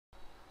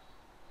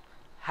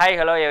Hi,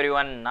 hello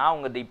everyone. Now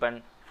unga Deepan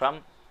from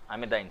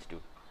Amirtha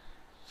Institute.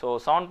 So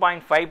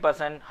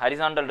 7.5%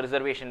 horizontal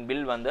reservation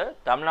bill வந்து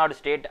Tamil Nadu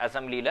state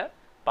அசெம்பிளில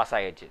pass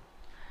ஆயிடுச்சு.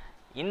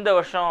 இந்த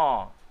வருஷம்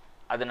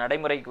அது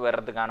நடைமுறைக்கு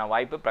வர்றதுக்கான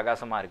வாய்ப்பு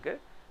பிரகாசமா இருக்கு.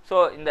 ஸோ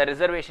இந்த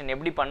ரிசர்வேஷன்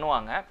எப்படி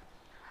பண்ணுவாங்க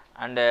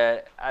அண்ட்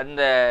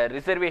அந்த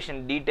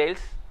ரிசர்வேஷன்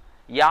டீட்டெயில்ஸ்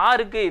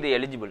யாருக்கு இது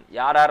எலிஜிபிள்,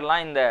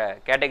 யாரெல்லாம் இந்த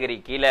கேட்டகரி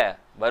கீழே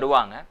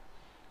வருவாங்க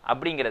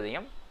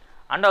அப்படிங்கிறதையும்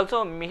அண்ட் ஆல்சோ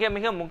மிக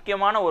மிக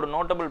முக்கியமான ஒரு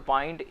நோட்டபிள்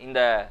பாயிண்ட்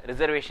இந்த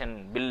ரிசர்வேஷன்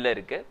பில்லில்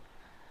இருக்குது.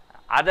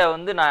 அதை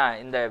வந்து நான்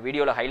இந்த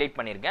வீடியோவில் ஹைலைட்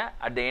பண்ணியிருக்கேன்.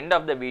 At the end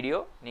of the video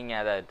நீங்கள்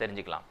அதை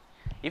தெரிஞ்சுக்கலாம்.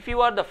 If you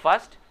are the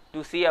first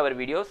to see our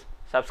videos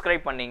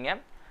subscribe பண்ணிங்க,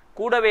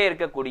 கூடவே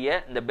இருக்கக்கூடிய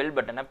இந்த பெல்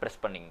பட்டனை ப்ரெஸ்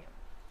பண்ணிங்க.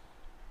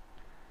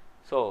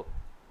 ஸோ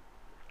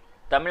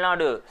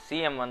தமிழ்நாடு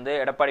சிஎம் வந்து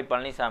எடப்பாடி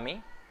பழனிசாமி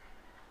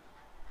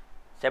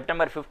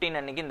செப்டம்பர் 15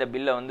 அன்னைக்கு இந்த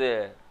பில்லை வந்து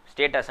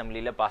ஸ்டேட்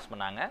அசெம்பிளியில் பாஸ்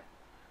பண்ணாங்க.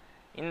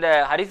 இந்த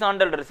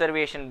ஹரிசாண்டல்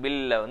ரிசர்வேஷன்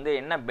பில்லில் வந்து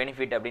என்ன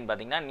பெனிஃபிட் அப்படின்னு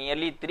பார்த்தீங்கன்னா,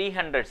 நியர்லி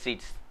 300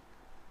 சீட்ஸ்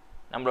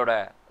நம்மளோட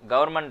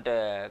கவர்மெண்ட்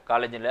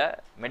காலேஜில்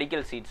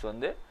மெடிக்கல் சீட்ஸ்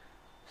வந்து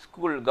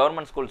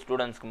கவர்மெண்ட் ஸ்கூல்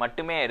ஸ்டூடெண்ட்ஸ்க்கு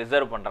மட்டுமே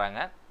ரிசர்வ் பண்ணுறாங்க,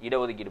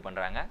 இடஒதுக்கீடு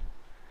பண்ணுறாங்க.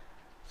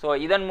 ஸோ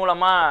இதன்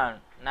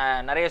மூலமாக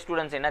நிறைய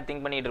ஸ்டூடெண்ட்ஸ் என்ன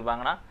திங்க் பண்ணிகிட்டு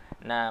இருப்பாங்கன்னா,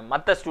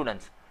 மற்ற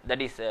ஸ்டூடெண்ட்ஸ்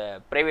தட் இஸ்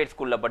ப்ரைவேட்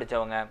ஸ்கூலில்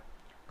படித்தவங்க,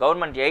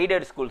 கவர்மெண்ட்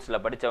எய்டட்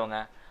ஸ்கூல்ஸில் படித்தவங்க,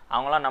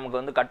 அவங்களாம்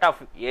நமக்கு வந்து கட்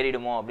ஆஃப்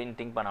ஏறிடுமோ அப்படின்னு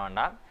திங்க் பண்ண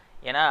வேண்டாம்.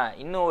 ஏன்னா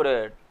இன்னும் ஒரு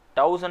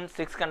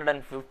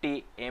 1650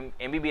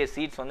 எம்பிபிஎஸ்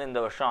சீட்ஸ் வந்து இந்த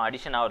வருஷம்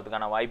அடிஷன்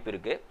ஆகிறதுக்கான வாய்ப்பு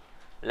இருக்குது.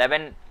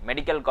 11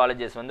 மெடிக்கல்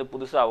காலேஜஸ் வந்து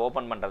புதுசாக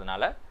ஓப்பன்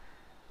பண்ணுறதுனால.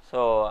 ஸோ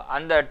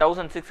அந்த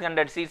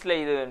 1600 சீட்ஸில்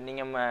இது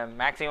நீங்கள்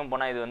மேக்ஸிமம்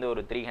போனால் இது வந்து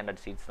ஒரு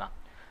 300 சீட்ஸ் தான்.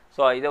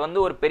 ஸோ இதை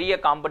வந்து ஒரு பெரிய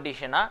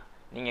காம்படிஷனாக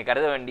நீங்கள்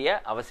கருத வேண்டிய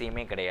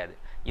அவசியமே கிடையாது.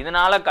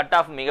 இதனால் கட்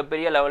ஆஃப்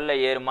மிகப்பெரிய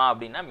லெவலில் ஏறுமா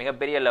அப்படின்னா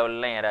மிகப்பெரிய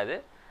லெவலில் ஏறாது.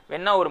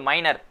 வேணா ஒரு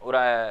மைனர் ஒரு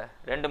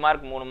 2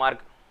 மார்க் 3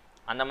 மார்க்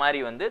அந்த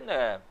மாதிரி வந்து இந்த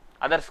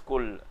other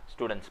school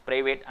students,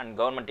 private and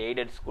government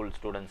aided school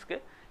ஸ்டூடெண்ட்ஸ்க்கு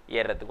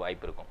ஏறுறதுக்கு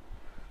வாய்ப்பு இருக்கும்.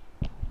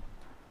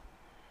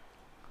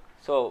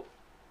 ஸோ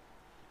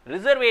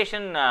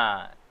ரிசர்வேஷன்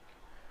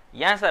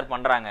ஏன் சார்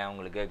பண்ணுறாங்க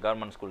உங்களுக்கு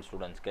கவர்மெண்ட் ஸ்கூல்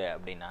ஸ்டூடெண்ட்ஸ்க்கு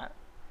அப்படின்னா,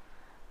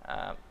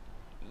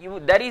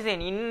 there is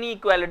an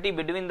inequality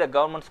between the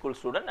government school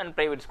student and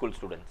private school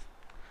students.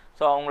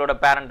 So அவங்களோட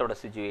பேரண்ட்டோட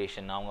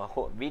சிச்சுவேஷன்,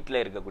 அவங்க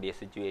வீட்டில் இருக்கக்கூடிய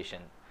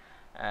சிச்சுவேஷன்.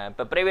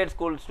 இப்போ ப்ரைவேட்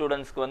ஸ்கூல்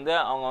ஸ்டூடெண்ட்ஸ்க்கு வந்து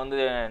அவங்க வந்து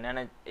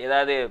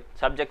ஏதாவது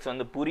சப்ஜெக்ட்ஸ்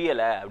வந்து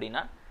புரியலை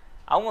அப்படின்னா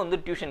அவங்க வந்து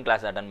டியூஷன்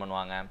கிளாஸ் அட்டன்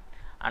பண்ணுவாங்க.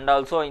 அண்ட்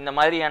ஆல்சோ இந்த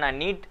மாதிரியான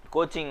நீட்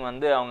கோச்சிங்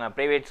வந்து அவங்க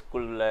ப்ரைவேட்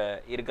ஸ்கூலில்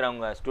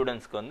இருக்கிறவங்க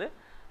ஸ்டூடெண்ட்ஸ்க்கு வந்து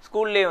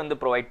ஸ்கூல்லே வந்து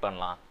ப்ரொவைட்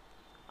பண்ணலாம்.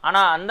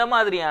 ஆனால் அந்த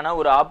மாதிரியான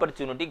ஒரு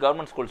ஆப்பர்ச்சுனிட்டி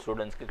கவர்மெண்ட் ஸ்கூல்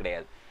ஸ்டூடெண்ட்ஸ்க்கு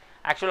கிடையாது.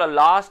 ஆக்சுவலாக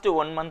லாஸ்ட்டு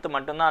 1 month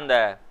மட்டும்தான் அந்த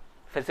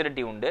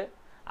ஃபெசிலிட்டி உண்டு.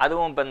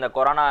 அதுவும் இப்போ இந்த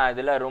கொரோனா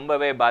இதில்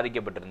ரொம்பவே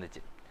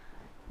பாதிக்கப்பட்டிருந்துச்சு.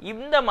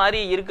 இந்த மாதிரி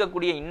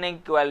இருக்கக்கூடிய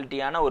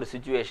இன்இக்வாலிட்டியான ஒரு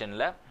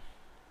சுச்சுவேஷனில்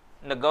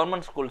இந்த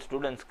கவர்மெண்ட் ஸ்கூல்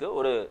ஸ்டூடெண்ட்ஸ்க்கு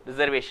ஒரு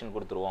ரிசர்வேஷன்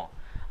கொடுத்துருவோம்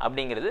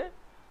அப்படிங்கிறது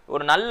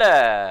ஒரு நல்ல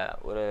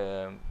ஒரு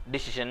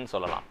டிசிஷன்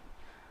சொல்லலாம்.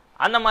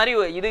 அந்த மாதிரி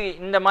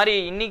இந்த மாதிரி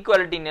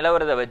இன்இக்வாலிட்டி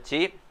நிலவரதை வச்சு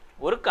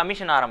ஒரு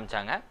கமிஷன்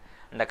ஆரம்பித்தாங்க.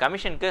 அந்த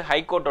கமிஷனுக்கு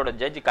ஹைகோர்ட்டோட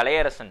ஜட்ஜ்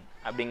கலையரசன்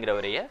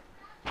அப்படிங்கிறவரைய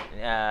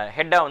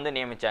ஹெட்டாக வந்து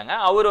நியமித்தாங்க.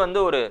 அவர்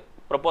வந்து ஒரு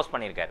ப்ரப்போஸ்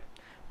பண்ணியிருக்காரு,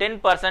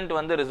 10%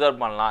 வந்து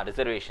ரிசர்வ் பண்ணலாம்,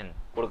 ரிசர்வேஷன்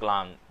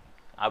கொடுக்கலாம்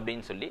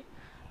அப்படின்னு சொல்லி.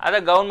 அதை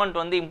கவர்மெண்ட்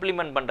வந்து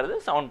இம்ப்ளிமெண்ட் பண்ணுறது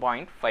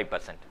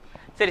 7.5%.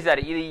 சரி சார்,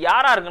 இது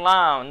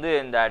யாராருக்கெல்லாம் வந்து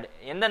இந்த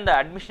எந்தெந்த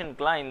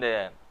அட்மிஷனுக்கெலாம் இந்த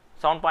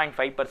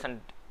 7.5%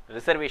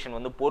 ரிசர்வேஷன்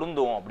வந்து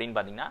பொருந்தும் அப்படின்னு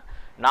பார்த்தீங்கன்னா,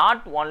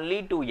 not only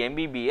to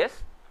MBBS,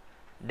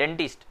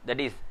 dentist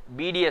that is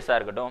பிடிஎஸ்ஸாக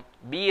இருக்கட்டும்,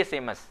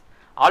 பிஎஸ்எம்எஸ்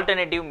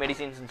ஆல்டர்னேட்டிவ்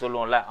மெடிசின்ஸ்னு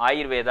சொல்லுவோம்ல,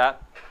 ஆயுர்வேதா,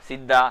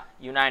 சித்தா,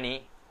 யுனானி,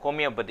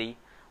 ஹோமியோபதி,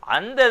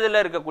 அந்த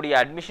இதில் இருக்கக்கூடிய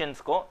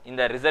அட்மிஷன்ஸ்க்கும்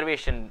இந்த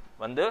ரிசர்வேஷன்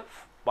வந்து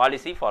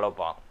பாலிசி ஃபாலோ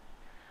ஆகும்.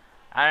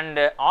 அண்ட்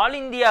ஆல்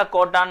இந்தியா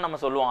கோட்டான்னு நம்ம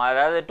சொல்லுவோம்.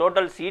 அதாவது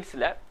டோட்டல்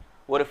சீட்ஸில்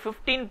ஒரு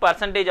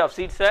 15% ஆஃப்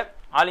சீட்ஸை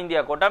ஆல்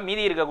இந்தியா கோட்டா,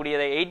 மீதி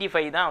இருக்கக்கூடியதை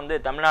 85 தான் வந்து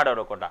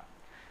தமிழ்நாடோட கோட்டா.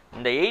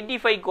 இந்த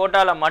 85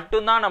 கோட்டாவில்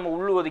மட்டும்தான் நம்ம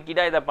உள்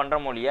ஒதுக்கீடாக இதை பண்ணுற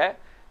மொழிய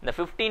இந்த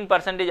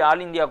 15%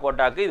 ஆல் இந்தியா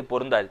கோட்டாவுக்கு இது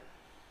பொருந்தாது.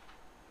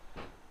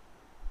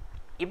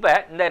 இப்போ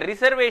இந்த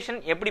ரிசர்வேஷன்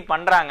எப்படி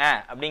பண்ணுறாங்க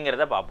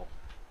அப்படிங்கிறத பார்ப்போம்.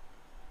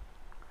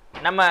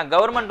 நம்ம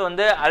கவர்மெண்ட்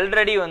வந்து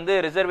ஆல்ரெடி வந்து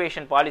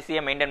ரிசர்வேஷன்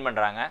பாலிசியை மெயின்டைன்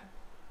பண்ணுறாங்க.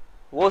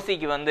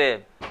 ஓசிக்கு வந்து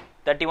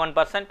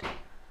 31%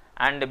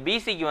 அண்ட்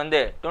பிசிக்கு வந்து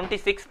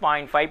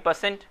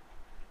 26.5%,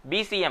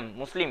 BCM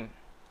Muslim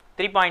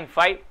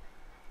 3.5%,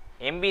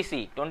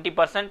 MBC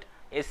 20%,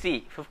 SC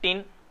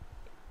 15%,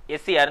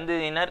 SC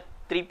அருந்ததியினர்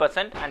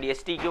 3% and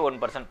எஸ்டிக்கு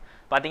 1%.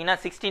 பார்த்தீங்கன்னா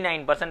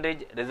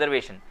 69%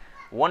 ரிசர்வேஷன்.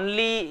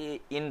 ஒன்லி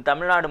இன்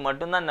தமிழ்நாடு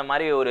மட்டும்தான் இந்த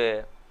மாதிரி ஒரு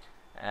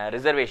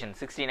ரிசர்வேஷன்,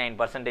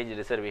 69%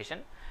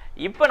 ரிசர்வேஷன்.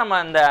 இப்போ நம்ம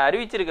அந்த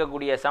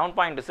அறிவிச்சிருக்கக்கூடிய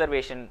 7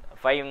 ரிசர்வேஷன்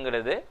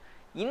 5ங்கிறது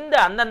இந்த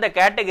அந்தந்த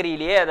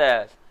கேட்டகரியிலேயே அதை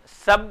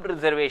சப்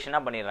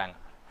ரிசர்வேஷனாக பண்ணிடுறாங்க.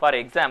 ஃபார்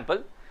எக்ஸாம்பிள்,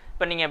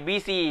 இப்போ நீங்கள்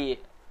பிசி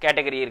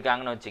கேட்டகரி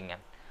இருக்காங்கன்னு வச்சுங்க,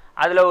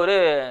 அதில் ஒரு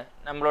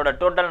நம்மளோட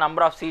டோட்டல்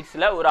நம்பர் ஆஃப்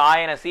சீட்ஸில் ஒரு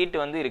 1000 சீட்டு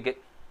வந்து இருக்குது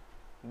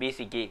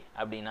பிசிக்கு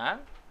அப்படின்னா,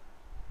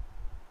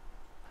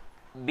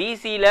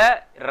 பிசியில்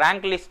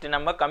ரேங்க் லிஸ்ட்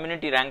நம்ம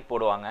கம்யூனிட்டி ரேங்க்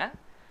போடுவாங்க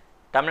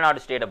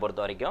தமிழ்நாடு ஸ்டேட்டை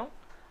பொறுத்த வரைக்கும்.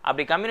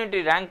 அப்படி கம்யூனிட்டி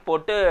ரேங்க்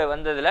போட்டு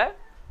வந்ததில்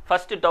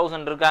ஃபஸ்ட்டு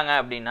 1000 இருக்காங்க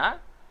அப்படின்னா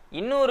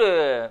இன்னொரு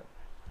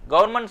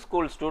government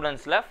school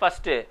ஸ்டூடெண்ட்ஸில்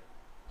first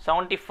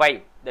 75,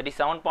 that is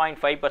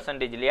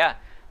 7.5% இல்லையா,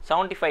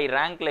 75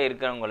 ரேங்க்கில்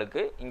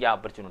இருக்கிறவங்களுக்கு இங்கே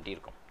ஆப்பர்ச்சுனிட்டி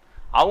இருக்கும்.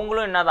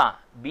 அவங்களும் என்ன தான்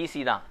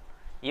பிசி தான்,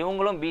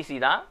 இவங்களும் பிசி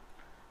தான்.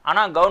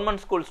 ஆனால்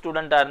கவர்மெண்ட் ஸ்கூல்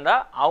ஸ்டூடெண்ட்டாக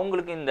இருந்தால்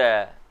அவங்களுக்கு இந்த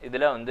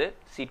இதில் வந்து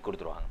சீட்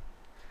கொடுத்துருவாங்க.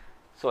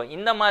 ஸோ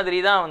இந்த மாதிரி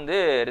தான் வந்து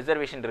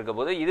ரிசர்வேஷன் இருக்க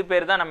போது. இது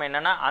பேர் தான் நம்ம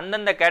என்னென்னா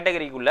அந்தந்த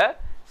கேட்டகரிக்குள்ளே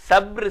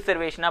சப்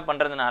ரிசர்வேஷனாக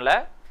பண்ணுறதுனால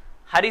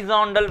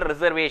ஹரிசாண்டல்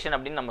ரிசர்வேஷன்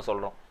அப்படின்னு நம்ம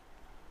சொல்கிறோம்.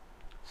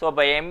 ஸோ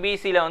இப்போ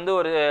எம்பிசியில் வந்து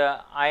ஒரு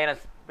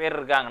 1000 பேர்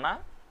இருக்காங்கன்னா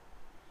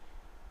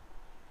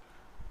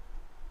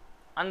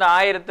அந்த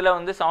 1000ல்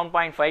வந்து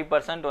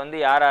 7.5% வந்து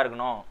யாராக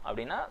இருக்கணும்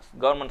அப்படின்னா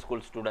கவர்மெண்ட்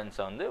ஸ்கூல்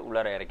ஸ்டூடெண்ட்ஸை வந்து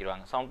உள்ளார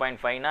இறக்கிடுவாங்க.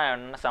 7.5னா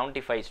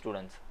 75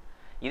 ஸ்டூடெண்ட்ஸ்.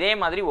 இதே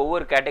மாதிரி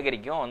ஒவ்வொரு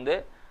கேட்டகரிக்கும் வந்து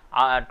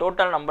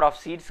டோட்டல் நம்பர்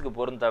ஆஃப் சீட்ஸுக்கு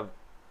பொறுத்த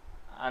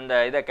அந்த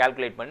இதை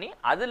கால்குலேட் பண்ணி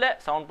அதில்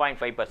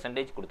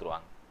 7.5%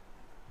 கொடுத்துருவாங்க.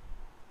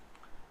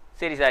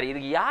 சரி சார்,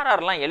 இதுக்கு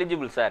யாரெல்லாம்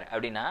எலிஜிபிள் சார்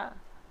அப்படின்னா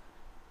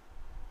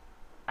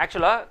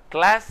ஆக்சுவலாக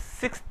கிளாஸ்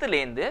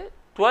 6லேருந்து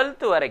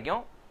 12th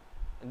வரைக்கும்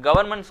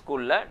கவர்மெண்ட்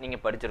ஸ்கூலில்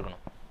நீங்கள்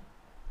படிச்சிருக்கணும்.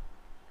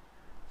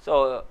 ஸோ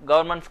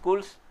கவர்மெண்ட்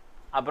ஸ்கூல்ஸ்,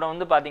 அப்புறம்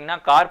வந்து பார்த்தீங்கன்னா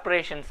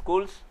கார்ப்பரேஷன்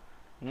ஸ்கூல்ஸ்,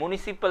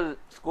 முனிசிபல்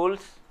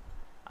ஸ்கூல்ஸ்,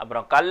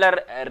 அப்புறம் Kallar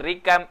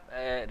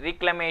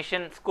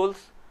ரீக்ளமேஷன்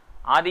schools,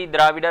 Adi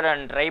Dravidar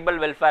and tribal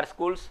welfare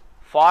schools,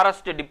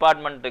 forest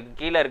டிபார்ட்மெண்ட்டுக்கு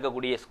கீழே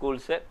இருக்கக்கூடிய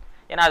ஸ்கூல்ஸு.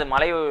 ஏன்னா அது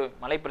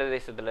மலை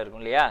பிரதேசத்தில்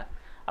இருக்கும் இல்லையா,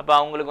 அப்போ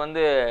அவங்களுக்கு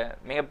வந்து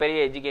மிகப்பெரிய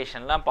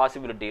எஜுகேஷன்லாம்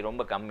பாசிபிலிட்டி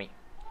ரொம்ப கம்மி.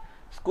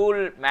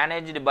 School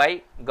managed by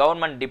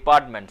government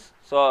departments.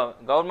 So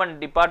government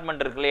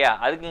department இருக்கு இல்லையா,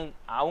 அதுக்கு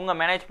அவங்க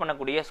மேனேஜ்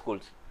பண்ணக்கூடிய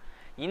ஸ்கூல்ஸ்.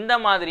 இந்த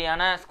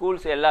மாதிரியான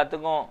ஸ்கூல்ஸ்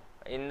எல்லாத்துக்கும்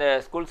இந்த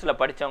ஸ்கூல்ஸில்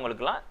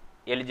படித்தவங்களுக்கெல்லாம்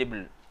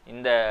எலிஜிபிள்,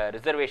 இந்த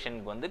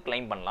ரிசர்வேஷனுக்கு வந்து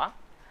கிளைம் பண்ணலாம்.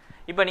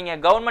 இப்போ நீங்கள்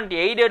கவர்மெண்ட்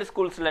எய்டட்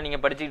ஸ்கூல்ஸில்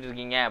நீங்கள் படிச்சுக்கிட்டு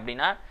இருக்கீங்க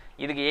அப்படின்னா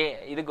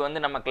இதுக்கு வந்து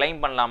நம்ம கிளைம்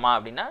பண்ணலாமா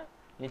அப்படின்னா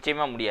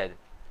நிச்சயமாக முடியாது.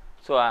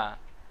 ஸோ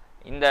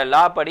இந்த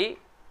லா படி,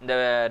 இந்த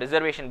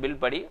ரிசர்வேஷன்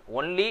பில் படி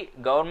ஒன்லி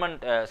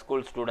கவர்மெண்ட்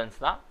ஸ்கூல்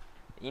ஸ்டூடெண்ட்ஸ் தான்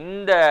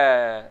இந்த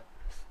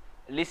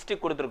லிஸ்ட்டு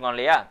கொடுத்துருக்கோம்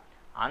இல்லையா,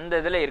 அந்த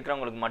இதில்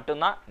இருக்கிறவங்களுக்கு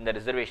மட்டும்தான் இந்த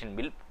ரிசர்வேஷன்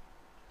பில்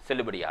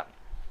செல்லுபடியாகும்.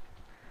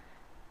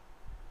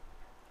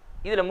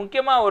 இதில்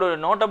முக்கியமாக ஒரு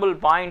நோட்டபிள்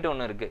பாயிண்ட்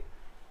ஒன்று இருக்குது.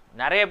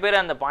 நிறைய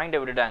பேர் அந்த பாயிண்ட்டை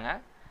விட்டுட்டாங்க.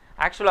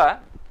 ஆக்சுவலாக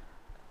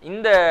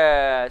இந்த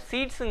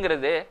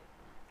சீட்ஸுங்கிறது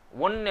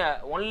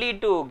ஒன்லி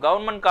டு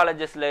கவர்மெண்ட்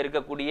காலேஜஸில்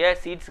இருக்கக்கூடிய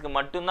சீட்ஸுக்கு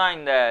மட்டும்தான்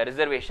இந்த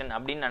ரிசர்வேஷன்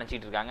அப்படின்னு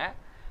நினச்சிட்டு இருக்காங்க.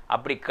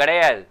 அப்படி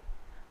கிடையாது.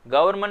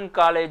 கவர்மெண்ட்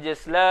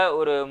காலேஜஸில்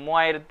ஒரு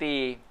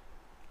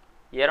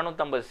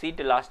 3250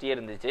 சீட்டு லாஸ்ட் இயர்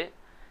இருந்துச்சு.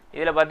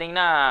 இதில்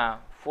பார்த்தீங்கன்னா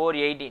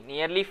 480,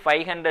 நியர்லி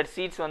 500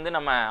 சீட்ஸ் வந்து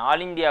நம்ம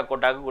ஆல் இண்டியா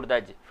கோட்டாவுக்கு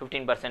கொடுத்தாச்சு,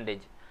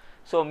 15%.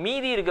 ஸோ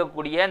மீதி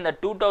இருக்கக்கூடிய இந்த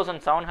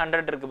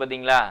 2700 இருக்குது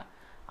பார்த்தீங்களா,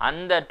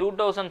 அந்த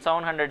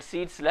 2700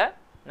 சீட்ஸில்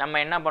நம்ம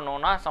என்ன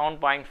பண்ணுவோம்னா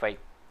 7.5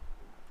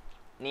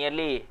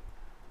 நியர்லி,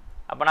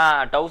 அப்போனா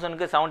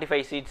 1000க்கு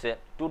 75 சீட்ஸு,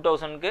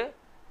 2000க்கு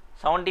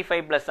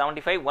 75 +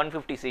 75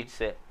 150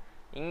 சீட்ஸு.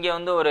 இங்கே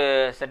வந்து ஒரு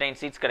செர்டைன்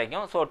சீட்ஸ்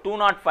கிடைக்கும். So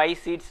 205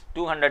 seeds,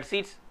 200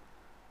 seeds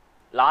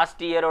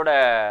last இயரோட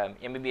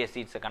MBBS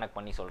சீட்ஸை connect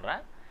பண்ணி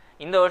சொல்கிறேன்.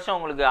 இந்த வருஷம்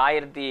உங்களுக்கு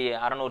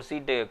 1600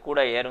 சீட்டு கூட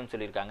ஏறும்னு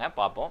சொல்லியிருக்காங்க,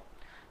 பார்ப்போம்.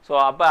 ஸோ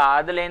அப்போ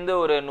அதுலேருந்து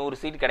ஒரு 100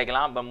 சீட்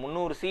கிடைக்கலாம். இப்போ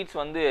 300 சீட்ஸ்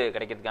வந்து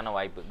கிடைக்கிறதுக்கான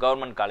வாய்ப்பு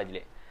கவர்மெண்ட்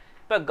காலேஜ்லேயே.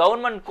 இப்போ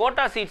கவர்மெண்ட்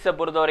கோட்டா சீட்ஸை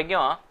பொறுத்த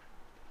வரைக்கும்,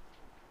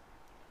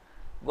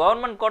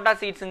 கவர்மெண்ட் கோட்டா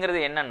சீட்ஸுங்கிறது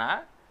என்னென்னா,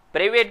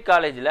 ப்ரைவேட்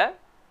காலேஜில்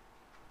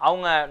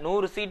அவங்க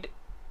 100 சீட்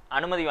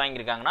அனுமதி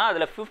வாங்கியிருக்காங்கன்னா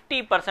அதில்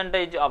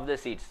 50% ஆஃப் த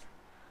சீட்ஸ்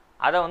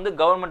அதை வந்து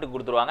கவர்மெண்ட்டுக்கு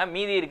கொடுத்துருவாங்க.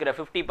 மீதி இருக்கிற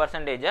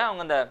 50%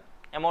 அவங்க அந்த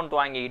அமௌண்ட்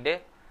வாங்கிக்கிட்டு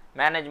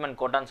மேனேஜ்மெண்ட்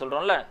கோட்டான்னு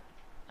சொல்கிறோம்ல,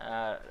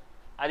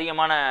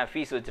 அதிகமான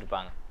ஃபீஸ்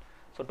வச்சுருப்பாங்க.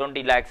 ஸோ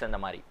 20 lakhs அந்த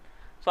மாதிரி.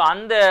 ஸோ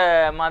அந்த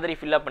மாதிரி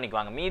ஃபில்அப்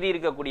பண்ணிக்குவாங்க. மீதி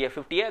இருக்கக்கூடிய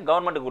 50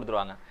 கவர்மெண்ட்டுக்கு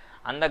கொடுத்துருவாங்க.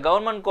 அந்த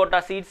கவர்மெண்ட் கோட்டா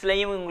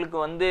சீட்ஸ்லேயும் உங்களுக்கு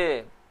வந்து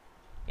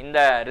இந்த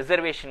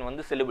ரிசர்வேஷன்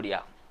வந்து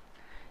செல்லுபடியாகும்.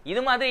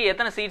 இது மாதிரி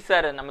எத்தனை சீட்ஸ்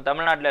சார் நம்ம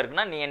தமிழ்நாட்டில்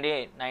இருக்குன்னா,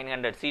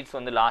 900 சீட்ஸ்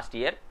வந்து லாஸ்ட்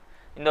இயர்.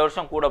 இந்த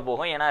வருஷம் கூட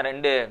போகும். ஏன்னா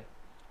 2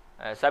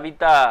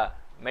 சவிதா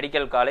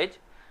மெடிக்கல் காலேஜ்,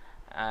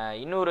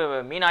 இன்னொரு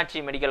மீனாட்சி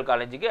மெடிக்கல்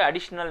காலேஜுக்கு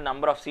அடிஷ்னல்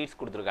நம்பர் ஆஃப் சீட்ஸ்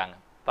கொடுத்துருக்காங்க.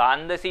 இப்போ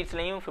அந்த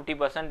சீட்ஸ்லேயும்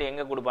 50%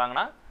 எங்கே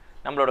கொடுப்பாங்கன்னா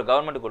நம்மளோட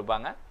கவர்மெண்ட்டுக்கு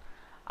கொடுப்பாங்க.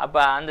 அப்போ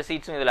அந்த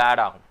சீட்ஸும் இதில்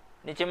ஆட் ஆகும்.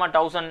 நிச்சயமாக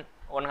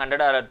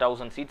 1100 or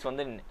 1000 சீட்ஸ்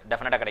வந்து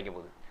டெஃபினட்டாக கிடைக்க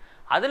போகுது.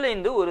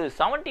 அதுலேருந்து ஒரு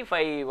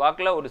 75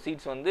 வாக்கில் ஒரு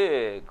சீட்ஸ் வந்து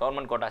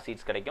கவர்மெண்ட் கோட்டா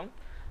சீட்ஸ் கிடைக்கும்.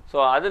 ஸோ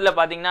அதில்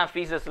பார்த்தீங்கன்னா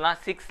ஃபீஸஸ்லாம்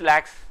 6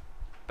 lakhs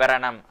per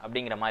annum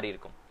அப்படிங்கிற மாதிரி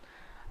இருக்கும்.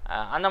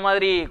 அந்த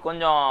மாதிரி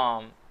கொஞ்சம்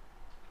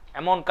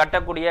அமௌண்ட்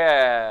கட்டக்கூடிய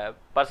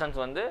பர்சன்ஸ்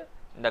வந்து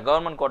இந்த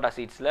government quota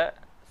சீட்ஸில்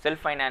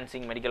self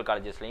financing medical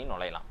காலேஜஸ்லையும்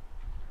நுழையலாம்.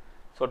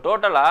 So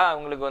டோட்டலாக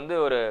உங்களுக்கு வந்து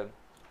ஒரு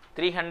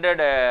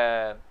 300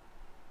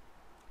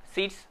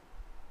 சீட்ஸ்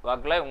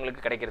வாக்கில்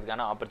உங்களுக்கு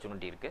கிடைக்கிறதுக்கான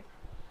ஆப்பர்ச்சுனிட்டி இருக்குது.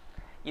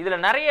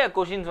 இதில் நிறைய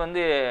கொஷின்ஸ்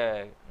வந்து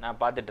நான்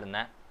பார்த்துட்டு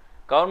இருந்தேன்.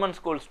 கவர்மெண்ட்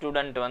ஸ்கூல்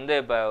ஸ்டூடெண்ட் வந்து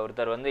இப்போ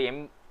ஒருத்தர் வந்து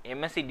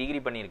எம்எஸ்சி டிகிரி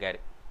பண்ணியிருக்காரு.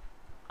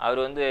 அவர்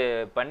வந்து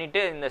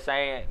பண்ணிவிட்டு இந்த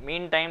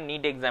மீன் டைம்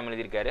நீட் எக்ஸாம்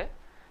எழுதியிருக்காரு.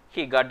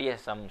 He got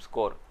some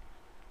score.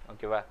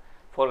 ஓகேவா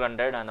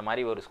 400 அந்த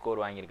மாதிரி ஒரு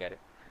ஸ்கோர் வாங்கியிருக்காரு.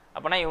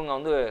 அப்போனா இவங்க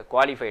வந்து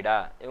குவாலிஃபைடா,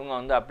 இவங்க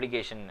வந்து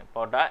அப்ளிகேஷன்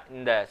போட்டால்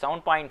இந்த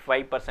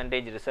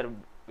 7.5%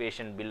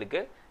 ரிசர்வேஷன்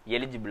பில்லுக்கு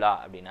எலிஜிபிளா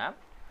அப்படின்னா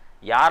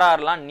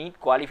யாரெல்லாம் நீட்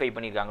குவாலிஃபை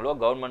பண்ணியிருக்காங்களோ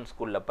கவர்மெண்ட்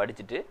ஸ்கூலில்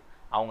படிச்சுட்டு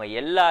அவங்க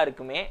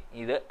எல்லாருக்குமே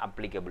இது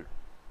அப்ளிகபிள்.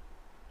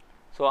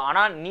 ஸோ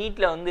ஆனால்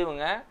நீட்டில் வந்து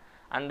இவங்க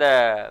அந்த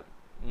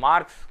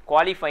மார்க்ஸ்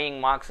குவாலிஃபையிங்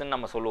மார்க்ஸ்ன்னு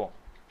நம்ம சொல்லுவோம்.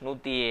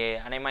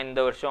 அநேகமாக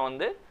இந்த வருஷம்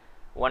வந்து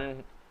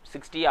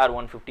 160 or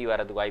 150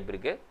 வரதுக்கு வாய்ப்பு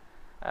இருக்குது.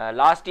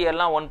 லாஸ்ட்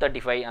இயர்லாம்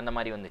 135 அந்த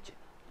மாதிரி வந்துச்சு.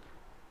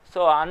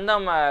 ஸோ அந்த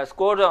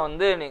ஸ்கோரை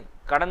வந்து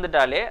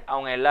கடந்துட்டாலே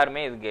அவங்க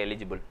எல்லாருமே இதுக்கு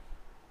எலிஜிபிள்.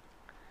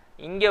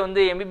 இங்கே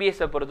வந்து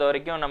எம்பிபிஎஸ்ஸை பொறுத்த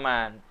வரைக்கும் நம்ம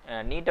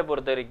நீட்டை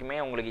பொறுத்த வரைக்குமே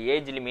உங்களுக்கு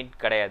ஏஜ் லிமிட்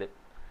கிடையாது.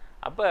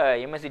 அப்போ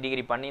எம்எஸ்சி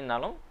டிகிரி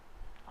பண்ணியிருந்தாலும்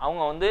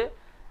அவங்க வந்து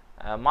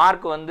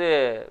மார்க் வந்து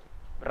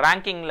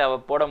ரேங்கிங்கில்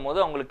போடும் போது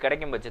அவங்களுக்கு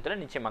கிடைக்கும்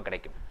பட்சத்தில் நிச்சயமாக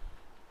கிடைக்கும்.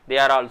 They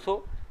are also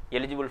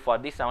eligible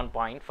for the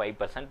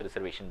 7.5%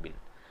 reservation bill.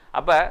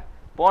 அப்போ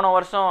போன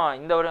வருஷம்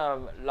இந்த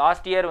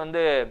லாஸ்ட் இயர்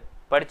வந்து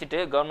படிச்சுட்டு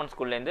கவர்மெண்ட்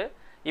ஸ்கூல்லேருந்து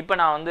இப்போ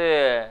நான் வந்து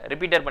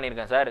ரிப்பீட்டர்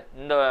பண்ணியிருக்கேன் சார்,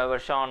 இந்த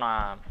வருஷம்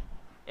நான்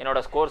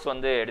என்னோடய ஸ்கோர்ஸ்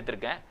வந்து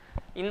எடுத்திருக்கேன்,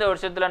 இந்த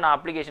வருஷத்தில் நான்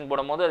அப்ளிகேஷன்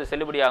போடும்போது அது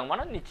செல்லுபடி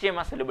ஆகுமானா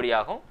நிச்சயமாக செல்லுபடி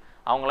ஆகும்.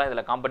 அவங்களாம்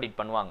இதில் காம்படிட்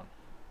பண்ணுவாங்க.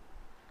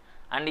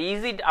 And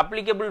is it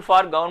applicable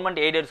for government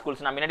aided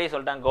schools? நான் முன்னாடியே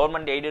சொல்லிட்டேன்,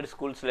 கவர்மெண்ட் எய்டட்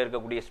ஸ்கூல்ஸில்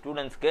இருக்கக்கூடிய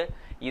ஸ்டூடெண்ட்ஸ்க்கு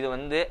இது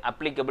வந்து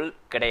அப்ளிகபிள்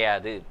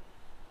கிடையாது.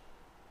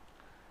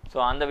 ஸோ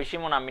அந்த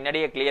விஷயமும் நான்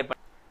முன்னாடியே கிளியர் பண்ண.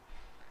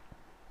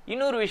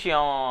 இன்னொரு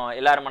விஷயம்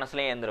எல்லார்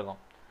மனசுலையும்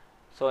இருந்திருக்கும்.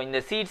 ஸோ இந்த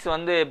சீட்ஸ்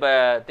வந்து இப்போ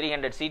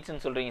 300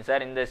 சீட்ஸ்ன்னு சொல்கிறீங்க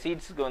சார், இந்த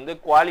சீட்ஸுக்கு வந்து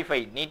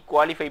நீட்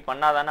குவாலிஃபை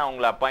பண்ணால் தானே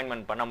அவங்கள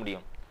அப்பாயின்மெண்ட் பண்ண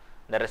முடியும்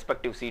இந்த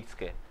ரெஸ்பெக்டிவ்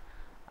சீட்ஸ்க்கு.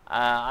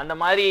 அந்த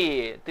மாதிரி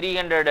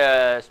 300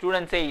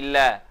 ஸ்டூடெண்ட்ஸே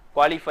இல்லை,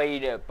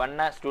 குவாலிஃபைடு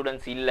பண்ண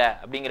ஸ்டூடெண்ட்ஸ் இல்லை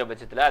அப்படிங்கிற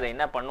பட்சத்தில் அதை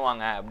என்ன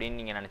பண்ணுவாங்க அப்படின்னு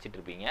நீங்கள் நினச்சிட்டு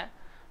இருப்பீங்க.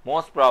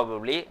 மோஸ்ட்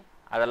ப்ராபப்ளி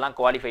அதெல்லாம்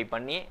குவாலிஃபை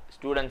பண்ணி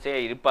ஸ்டூடெண்ட்ஸே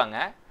இருப்பாங்க.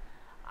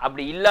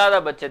 அப்படி இல்லாத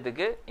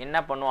பட்சத்துக்கு என்ன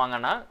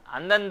பண்ணுவாங்கன்னா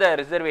அந்தந்த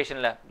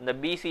ரிசர்வேஷனில் இந்த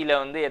பிசியில்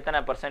வந்து எத்தனை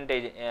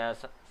பர்சன்டேஜ்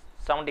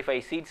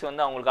 75 சீட்ஸ்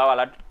வந்து அவங்களுக்காக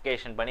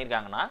அலோகேஷன்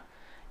பண்ணியிருக்காங்கன்னா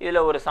இதில்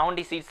ஒரு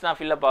 70 சீட்ஸ் தான்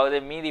ஃபில்லப் ஆகுது,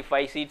 மீதி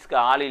 5 சீட்ஸ்க்கு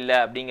ஆள் இல்லை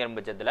அப்படிங்கிற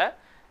பட்சத்தில்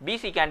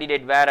பிசி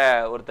கேண்டிடேட் வேறு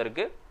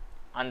ஒருத்தருக்கு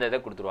அந்த இதை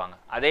கொடுத்துருவாங்க.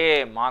 அதே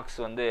மார்க்ஸ்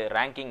வந்து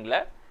ரேங்கிங்கில்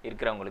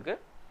இருக்கிறவங்களுக்கு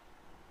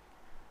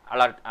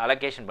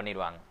அலோகேஷன்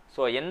பண்ணிடுவாங்க.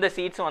 ஸோ எந்த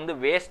சீட்ஸும் வந்து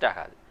வேஸ்ட்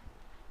ஆகாது.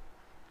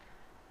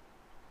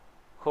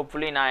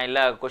 ஹோப்ஃபுல்லி நான்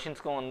எல்லா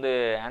கொஷின்ஸ்க்கும் வந்து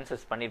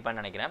ஆன்சர்ஸ்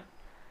பண்ணியிருப்பேன்னு நினைக்கிறேன்.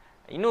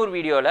 இன்னொரு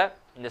வீடியோவில்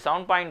இந்த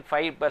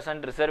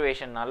 7.5%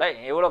 ரிசர்வேஷனால்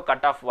எவ்வளோ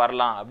கட் ஆஃப்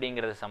வரலாம்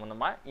அப்படிங்கிறது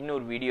சம்மந்தமாக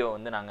இன்னொரு வீடியோ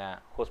வந்து நாங்கள்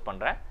ஹோஸ்ட்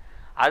பண்ணுறேன்.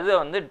 அதை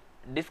வந்து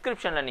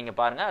டிஸ்கிரிப்ஷனில் நீங்கள்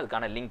பாருங்கள்,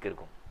 அதுக்கான லிங்க்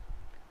இருக்கும்.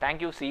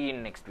 Thank you. see you in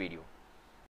next video.